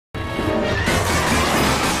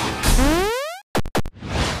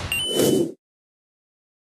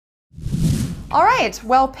All right,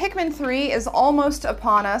 well, Pikmin 3 is almost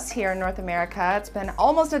upon us here in North America. It's been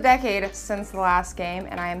almost a decade since the last game,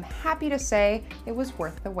 and I am happy to say it was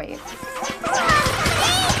worth the wait.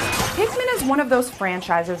 Pikmin is one of those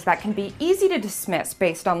franchises that can be easy to dismiss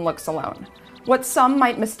based on looks alone. What some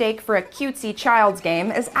might mistake for a cutesy child's game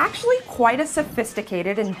is actually quite a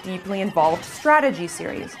sophisticated and deeply involved strategy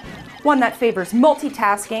series. One that favors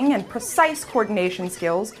multitasking and precise coordination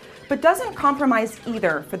skills, but doesn't compromise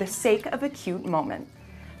either for the sake of a cute moment.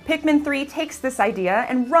 Pikmin 3 takes this idea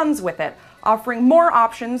and runs with it, offering more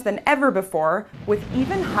options than ever before, with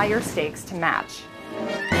even higher stakes to match.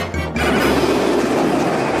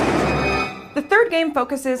 The third game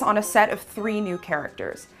focuses on a set of 3 new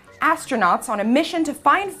characters, astronauts on a mission to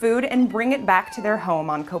find food and bring it back to their home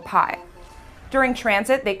on Kopai. During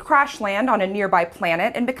transit, they crash land on a nearby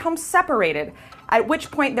planet and become separated, at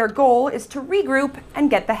which point their goal is to regroup and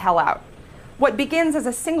get the hell out. What begins as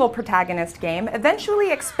a single protagonist game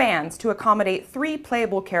eventually expands to accommodate 3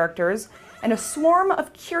 playable characters and a swarm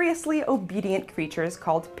of curiously obedient creatures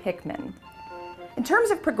called Pikmin. In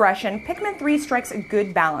terms of progression, Pikmin 3 strikes a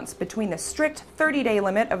good balance between the strict 30-day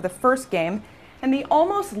limit of the first game and the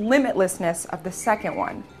almost limitlessness of the second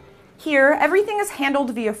one. Here, everything is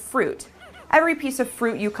handled via fruit. Every piece of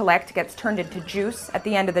fruit you collect gets turned into juice at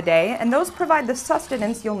the end of the day, and those provide the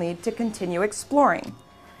sustenance you'll need to continue exploring.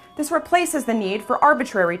 This replaces the need for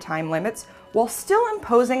arbitrary time limits while still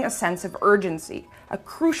imposing a sense of urgency, a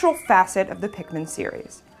crucial facet of the Pikmin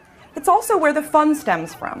series. It's also where the fun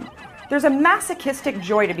stems from. There's a masochistic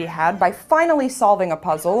joy to be had by finally solving a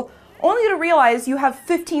puzzle, only to realize you have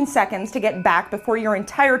 15 seconds to get back before your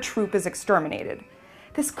entire troop is exterminated.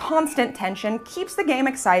 This constant tension keeps the game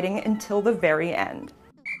exciting until the very end.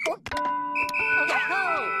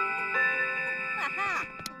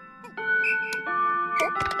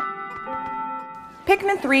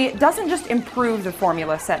 Pikmin 3 doesn't just improve the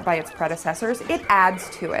formula set by its predecessors, it adds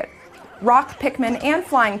to it. Rock Pikmin and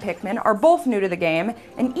Flying Pikmin are both new to the game,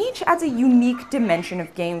 and each adds a unique dimension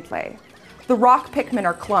of gameplay. The rock Pikmin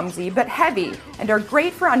are clumsy but heavy and are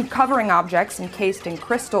great for uncovering objects encased in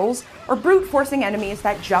crystals or brute-forcing enemies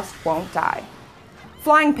that just won't die.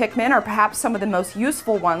 Flying Pikmin are perhaps some of the most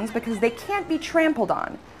useful ones because they can't be trampled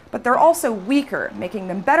on, but they're also weaker, making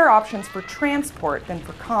them better options for transport than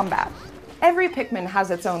for combat. Every Pikmin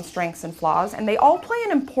has its own strengths and flaws, and they all play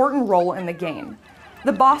an important role in the game.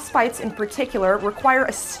 The boss fights in particular require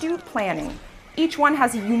astute planning. Each one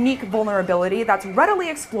has a unique vulnerability that's readily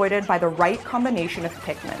exploited by the right combination of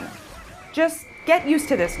Pikmin. Just get used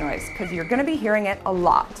to this noise, because you're going to be hearing it a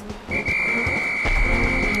lot.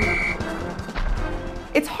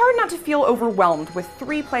 It's hard not to feel overwhelmed with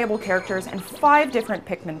 3 playable characters and 5 different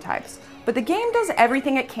Pikmin types, but the game does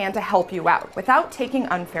everything it can to help you out without taking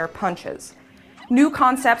unfair punches. New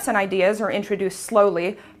concepts and ideas are introduced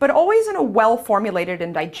slowly, but always in a well-formulated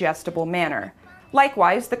and digestible manner.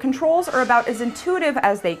 Likewise, the controls are about as intuitive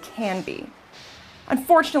as they can be.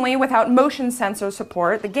 Unfortunately, without motion sensor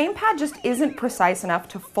support, the gamepad just isn't precise enough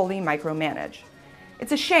to fully micromanage.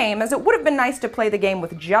 It's a shame, as it would have been nice to play the game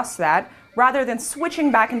with just that, rather than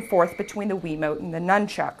switching back and forth between the Wiimote and the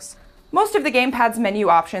nunchucks. Most of the gamepad's menu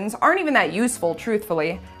options aren't even that useful,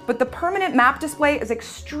 truthfully, but the permanent map display is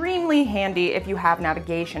extremely handy if you have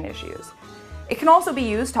navigation issues. It can also be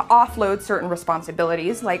used to offload certain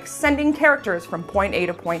responsibilities, like sending characters from point A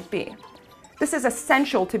to point B. This is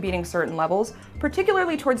essential to beating certain levels,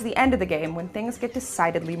 particularly towards the end of the game when things get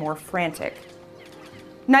decidedly more frantic.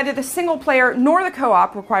 Neither the single player nor the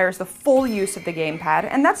co-op requires the full use of the gamepad,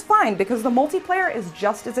 and that's fine because the multiplayer is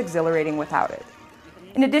just as exhilarating without it.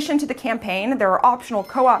 In addition to the campaign, there are optional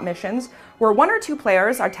co-op missions where 1 or 2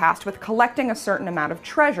 players are tasked with collecting a certain amount of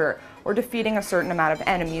treasure or defeating a certain amount of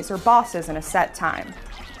enemies or bosses in a set time.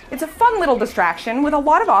 It's a fun little distraction with a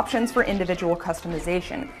lot of options for individual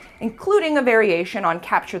customization, including a variation on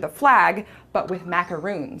Capture the Flag, but with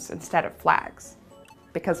macaroons instead of flags.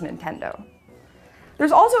 Because Nintendo.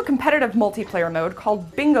 There's also a competitive multiplayer mode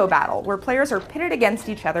called Bingo Battle, where players are pitted against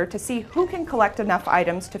each other to see who can collect enough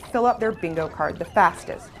items to fill up their bingo card the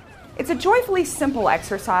fastest. It's a joyfully simple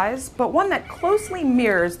exercise, but one that closely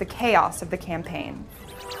mirrors the chaos of the campaign.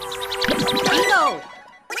 Bingo!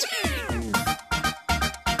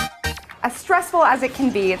 As stressful as it can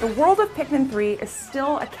be, the world of Pikmin 3 is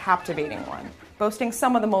still a captivating one, boasting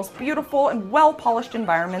some of the most beautiful and well-polished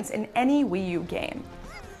environments in any Wii U game.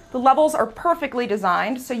 The levels are perfectly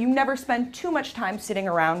designed, so you never spend too much time sitting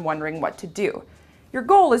around wondering what to do. Your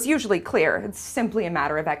goal is usually clear, it's simply a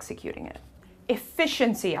matter of executing it.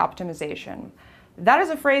 Efficiency optimization. That is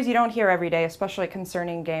a phrase you don't hear every day, especially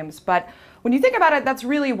concerning games, but when you think about it, that's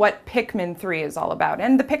really what Pikmin 3 is all about,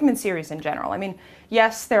 and the Pikmin series in general. I mean,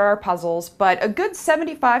 yes, there are puzzles, but a good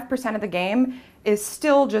 75% of the game is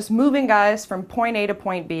still just moving guys from point A to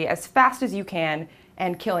point B as fast as you can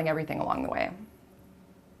and killing everything along the way.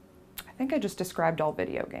 I think I just described all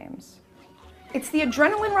video games. It's the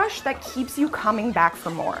adrenaline rush that keeps you coming back for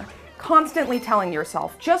more. Constantly telling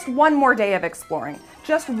yourself, just one more day of exploring,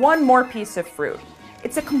 just one more piece of fruit.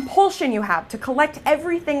 It's a compulsion you have to collect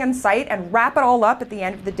everything in sight and wrap it all up at the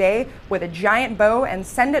end of the day with a giant bow and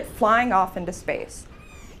send it flying off into space.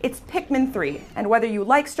 It's Pikmin 3, and whether you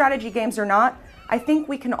like strategy games or not, I think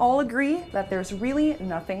we can all agree that there's really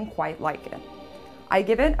nothing quite like it. I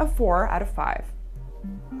give it a 4 out of 5.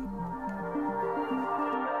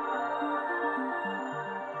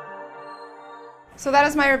 So that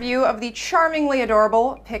is my review of the charmingly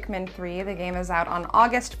adorable Pikmin 3. The game is out on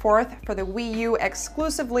August 4th for the Wii U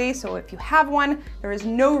exclusively, so if you have one, there is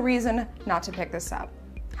no reason not to pick this up.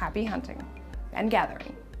 Happy hunting and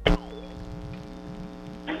gathering.